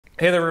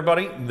Hey there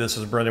everybody, this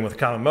is Brendan with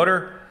Common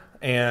Motor,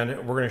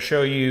 and we're going to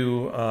show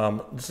you,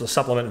 this is a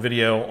supplement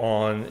video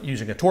on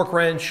using a torque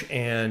wrench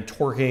and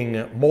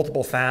torquing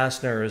multiple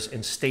fasteners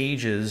in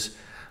stages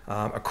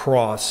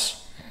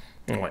across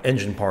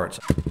engine parts.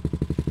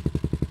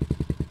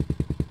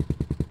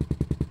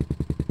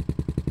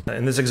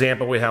 In this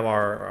example we have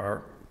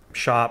our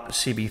shop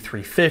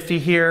CB350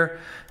 here,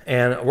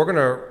 and we're going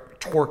to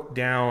torque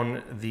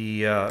down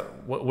the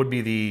what would be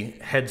the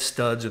head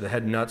studs or the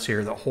head nuts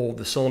here that hold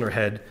the cylinder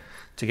head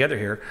together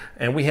here,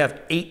 and we have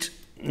 8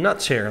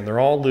 nuts here, and they're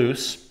all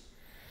loose,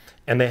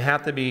 and they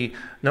have to be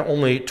not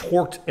only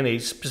torqued in a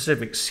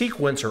specific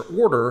sequence or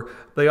order,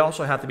 but they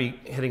also have to be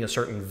hitting a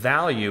certain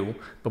value.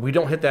 But we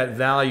don't hit that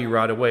value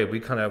right away. We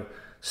kind of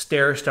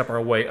stair step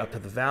our way up to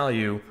the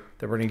value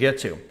that we're going to get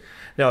to.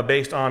 Now,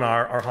 based on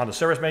our Honda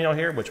service manual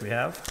here, which we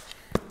have,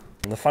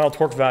 the final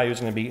torque value is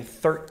going to be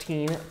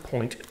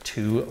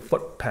 13.2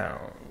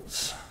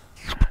 foot-pounds.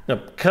 Now,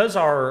 because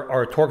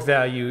our torque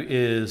value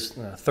is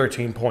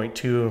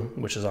 13.2,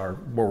 which is what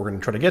we're going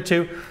to try to get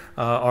to,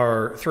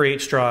 our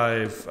 3/8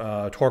 drive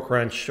torque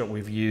wrench that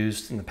we've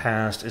used in the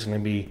past is going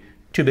to be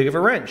too big of a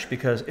wrench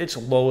because its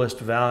lowest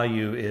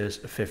value is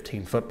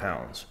 15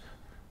 foot-pounds.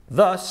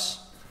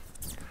 Thus,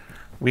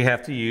 we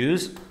have to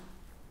use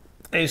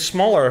a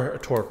smaller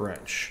torque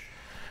wrench.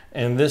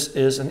 And this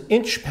is an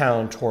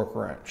inch-pound torque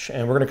wrench.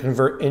 And we're going to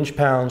convert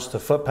inch-pounds to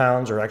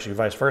foot-pounds, or actually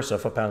vice versa,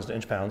 foot-pounds to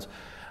inch-pounds,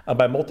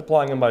 by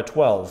multiplying them by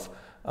 12.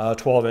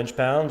 12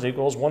 inch-pounds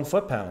equals 1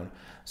 foot-pound.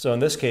 So in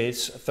this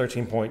case,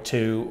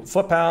 13.2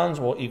 foot-pounds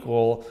will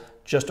equal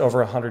just over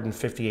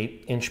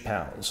 158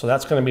 inch-pounds. So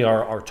that's going to be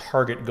our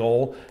target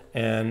goal.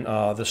 And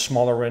the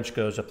smaller wrench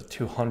goes up to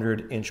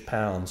 200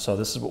 inch-pounds. So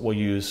this is what we'll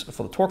use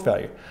for the torque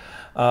value.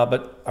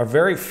 But our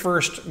very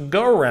first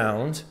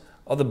go-around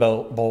of the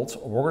bolts,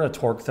 we're going to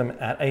torque them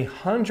at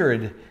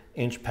 100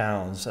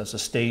 inch-pounds as a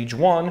stage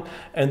 1,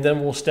 and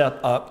then we'll step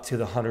up to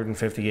the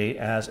 158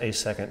 as a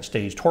second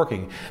stage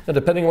torquing. Now,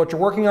 depending on what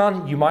you're working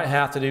on, you might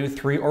have to do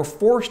 3 or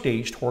 4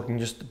 stage torquing,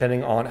 just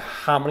depending on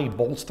how many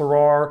bolts there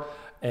are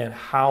and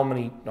how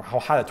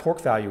high the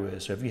torque value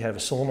is. So if you have a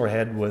cylinder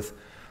head with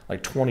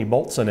like 20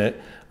 bolts in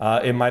it,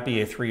 it might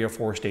be a 3 or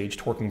 4 stage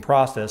torquing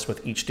process,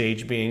 with each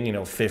stage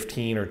being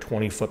 15 or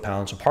 20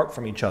 foot-pounds apart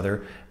from each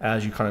other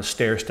as you kind of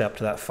stair step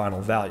to that final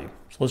value.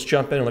 So let's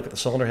jump in and look at the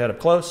cylinder head up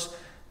close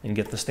and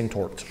get this thing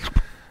torqued.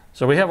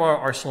 So we have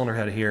our cylinder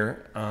head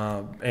here,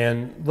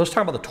 and let's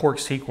talk about the torque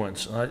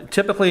sequence.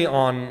 Typically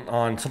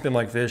on something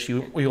like this,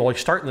 you always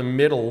start in the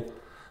middle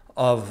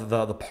of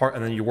the part,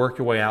 and then you work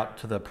your way out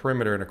to the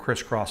perimeter in a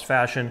crisscross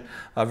fashion,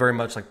 very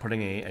much like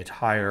putting a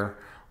tire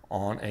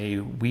on a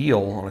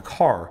wheel on a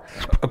car.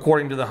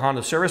 According to the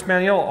Honda service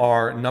manual,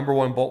 our number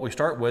 1 bolt we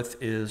start with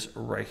is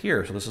right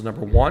here. So this is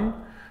number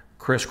 1,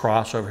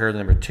 crisscross over here to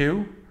number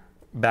 2,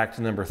 back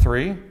to number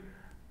 3,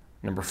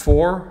 number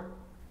 4,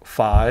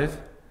 5,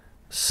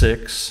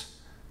 6,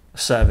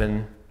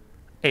 7,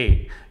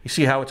 8. You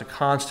see how it's a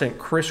constant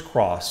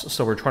crisscross.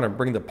 So we're trying to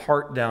bring the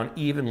part down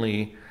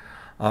evenly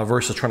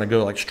versus trying to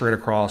go like straight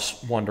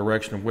across one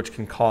direction, which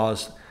can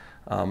cause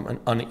an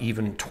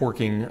uneven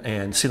torquing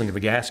and sealing of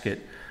the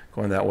gasket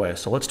going that way.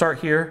 So let's start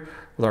here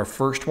with our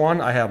first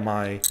one. I have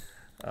my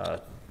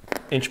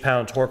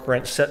inch-pound torque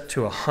wrench set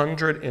to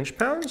 100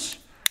 inch-pounds,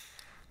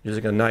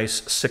 using a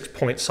nice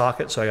 6-point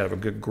socket, so I have a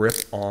good grip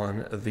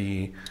on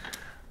the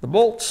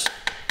bolts.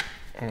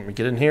 Let me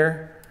get in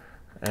here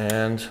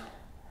and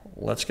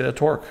let's get a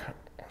torque.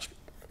 Let's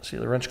see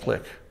the wrench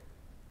click.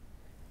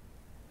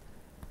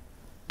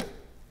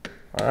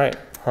 All right,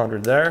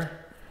 100 there.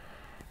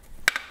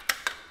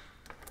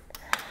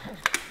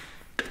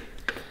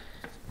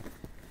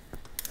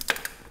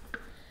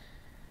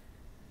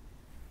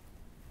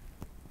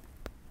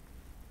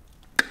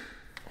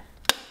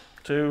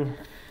 Two.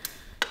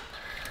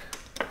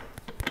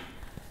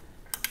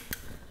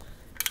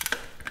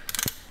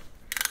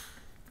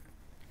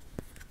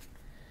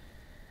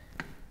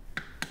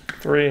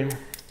 3.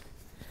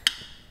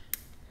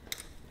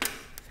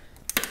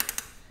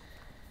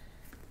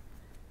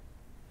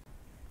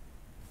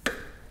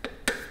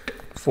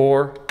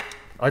 4.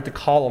 I like to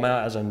call them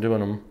out as I'm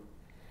doing them.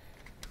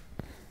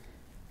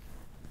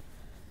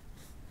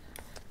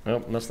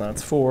 Nope, that's not.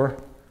 It's 4.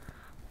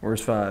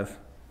 Where's 5?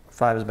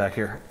 5 is back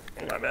here.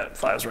 My bad.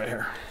 5 is right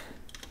here.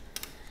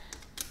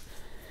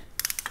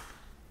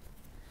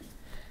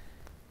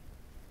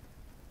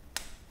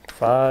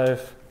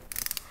 Five.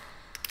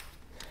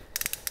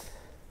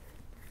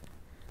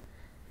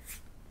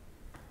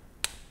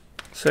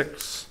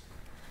 6.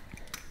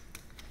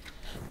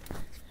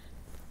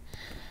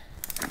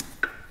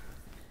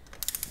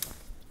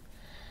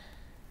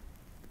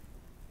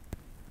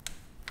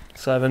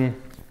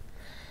 7.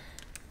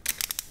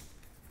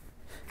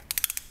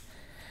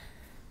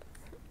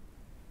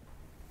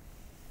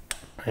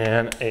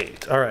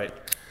 8. All right,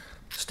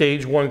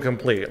 stage 1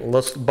 complete.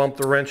 Let's bump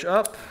the wrench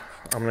up.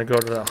 I'm going to go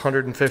to the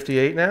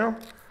 158 now,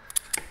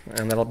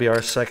 and that'll be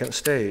our second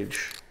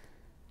stage.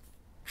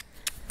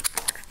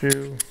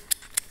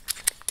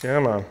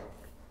 Come on. 3.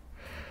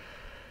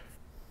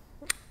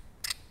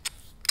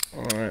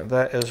 All right,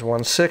 that is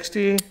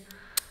 160.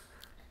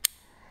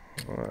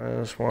 That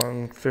is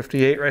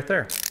 158 right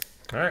there.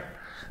 All right,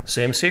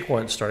 same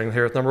sequence, starting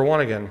here with number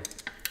 1 again.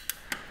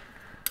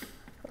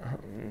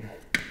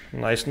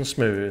 Nice and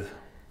smooth.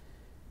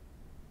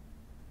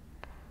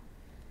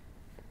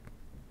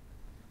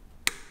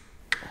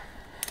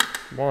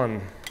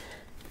 One.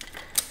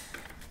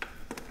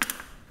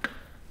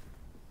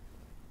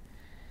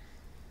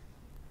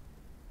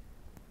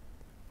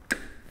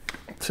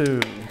 Two.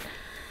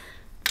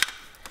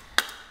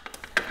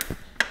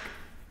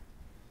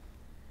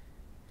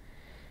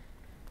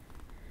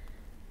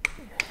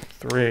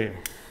 Three.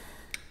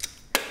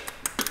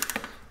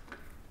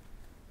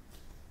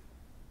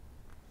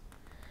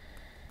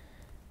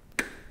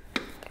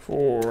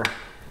 Four.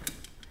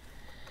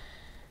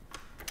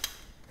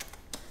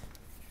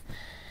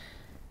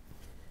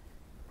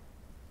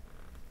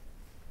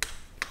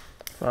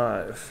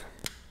 Five.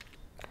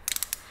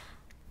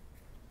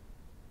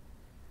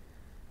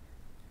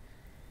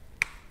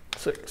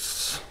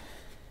 Six.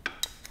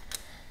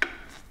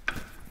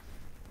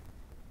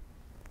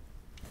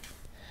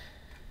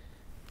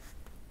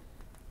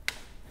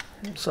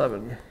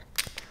 Seven.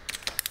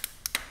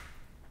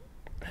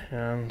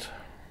 And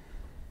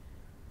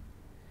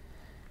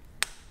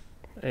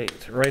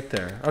 8, right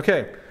there.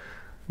 Okay,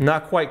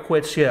 not quite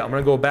quits yet. I'm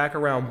gonna go back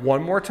around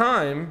one more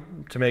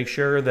time to make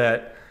sure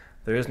that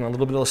there isn't a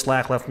little bit of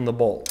slack left in the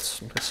bolts.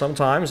 Because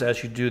sometimes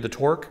as you do the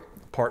torque,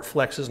 part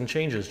flexes and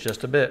changes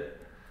just a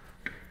bit.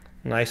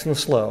 Nice and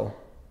slow.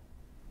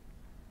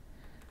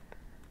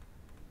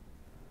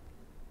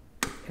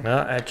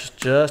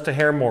 Just a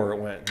hair more it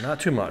went, not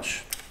too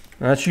much.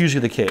 That's usually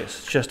the case,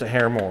 it's just a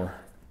hair more.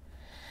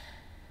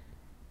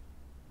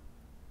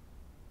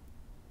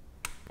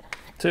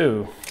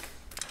 2.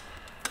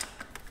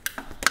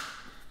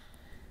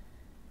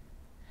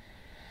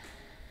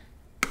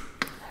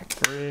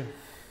 3.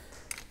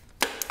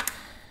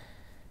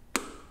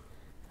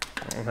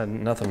 I had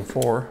nothing.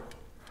 4.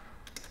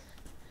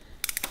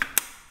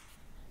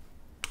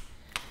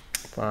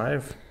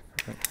 5.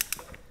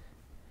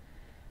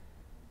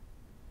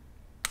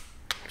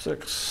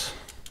 6.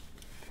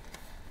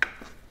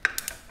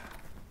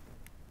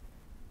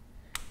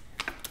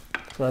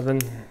 7.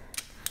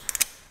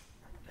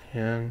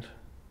 And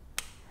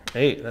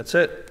 8. That's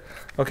it.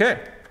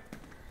 Okay.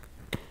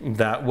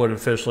 That would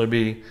officially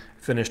be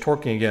finished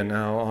torquing again.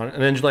 Now, on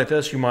an engine like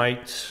this, you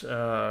might,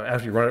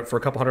 after you run it for a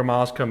couple hundred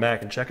miles, come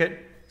back and check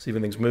it, see if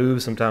anything's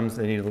moved. Sometimes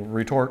they need a little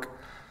retorque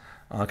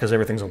because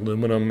everything's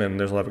aluminum and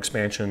there's a lot of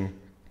expansion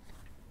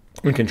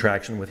and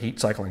contraction with heat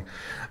cycling.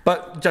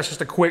 But that's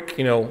just a quick,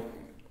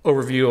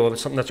 overview of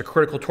something that's a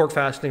critical torque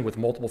fastening with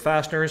multiple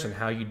fasteners and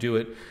how you do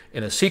it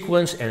in a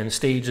sequence and in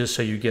stages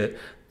so you get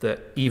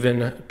the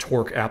even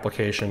torque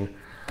application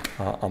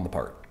on the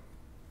part.